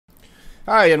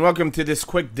Hi, and welcome to this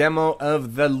quick demo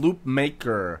of the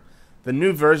TheLoopMaker. The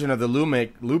new version of the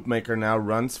TheLoopMaker now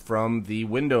runs from the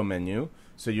window menu.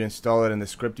 So you install it in the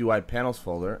script UI panels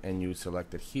folder and you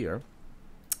select it here.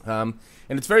 And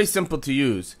it's very simple to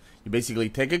use. You basically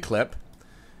take a clip,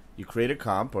 you create a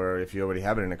comp, or if you already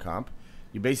have it in a comp,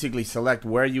 you basically select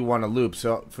where you want to loop.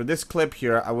 So for this clip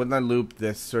here, I would not loop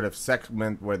this sort of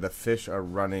segment where the fish are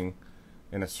running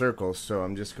in a circle. So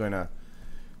I'm just going to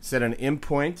set an in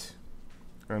point.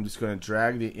 I'm just going to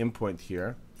drag the in point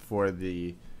here for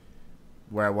the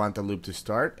where I want the loop to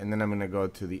start, and then I'm going to go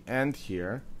to the end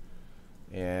here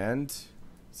and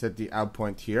set the out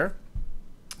point here.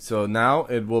 So now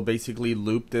it will basically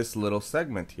loop this little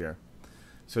segment here.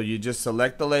 So you just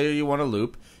select the layer you want to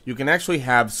loop. You can actually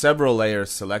have several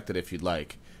layers selected if you'd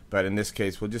like, but in this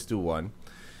case we'll just do one.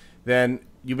 Then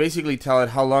you basically tell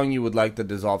it how long you would like the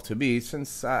dissolve to be.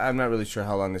 Since I'm not really sure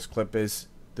how long this clip is,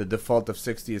 the default of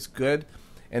 60 is good.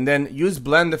 And then use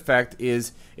blend effect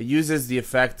is, it uses the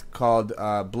effect called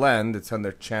blend. It's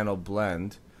under channel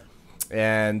blend.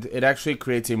 And it actually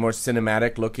creates a more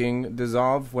cinematic looking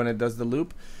dissolve when it does the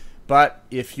loop. But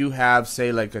if you have,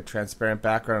 say, like a transparent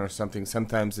background or something,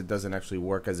 sometimes it doesn't actually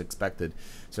work as expected.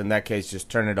 So in that case, just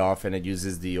turn it off and it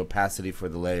uses the opacity for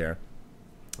the layer.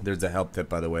 There's a help tip,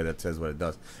 by the way, that says what it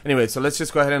does. Anyway, so let's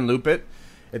just go ahead and loop it.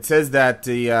 It says that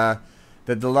the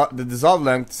dissolve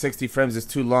length, 60 frames, is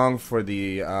too long for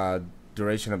the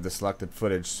duration of the selected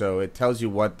footage. So it tells you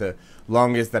what the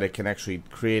longest that it can actually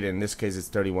create. In this case, it's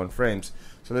 31 frames.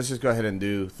 So let's just go ahead and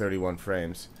do 31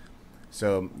 frames.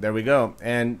 So there we go.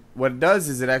 And what it does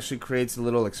is it actually creates a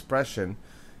little expression.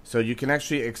 So you can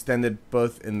actually extend it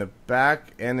both in the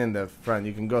back and in the front.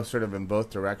 You can go sort of in both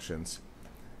directions.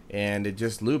 And it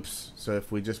just loops. So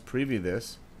if we just preview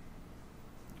this,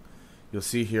 you'll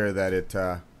see here that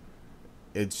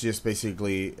it's just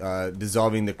basically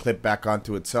dissolving the clip back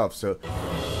onto itself. So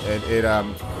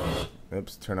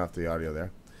oops, turn off the audio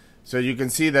there. So you can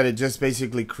see that it just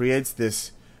basically creates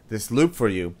this loop for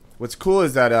you. What's cool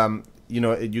is that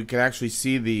you can actually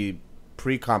see the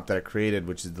pre-comp that it created,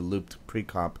 which is the looped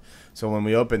pre-comp. So when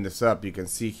we open this up, you can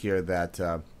see here that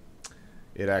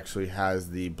it actually has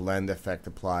the blend effect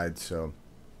applied. So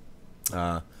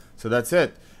that's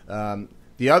it.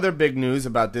 The other big news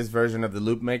about this version of the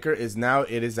TheLoopMaker is now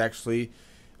it is actually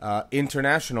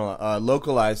international,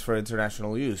 localized for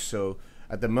international use. So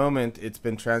at the moment, it's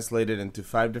been translated into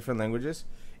 5 different languages,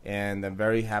 and I'm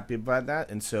very happy about that.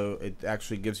 And so it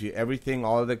actually gives you everything,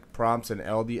 all of the prompts and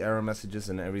all the error messages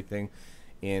and everything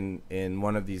in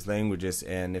one of these languages.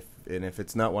 And if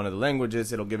it's not one of the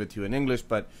languages, it'll give it to you in English,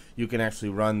 but you can actually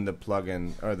run the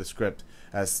plugin or the script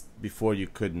as before you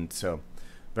couldn't. So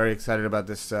very excited about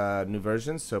this new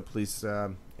version, so please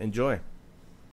enjoy.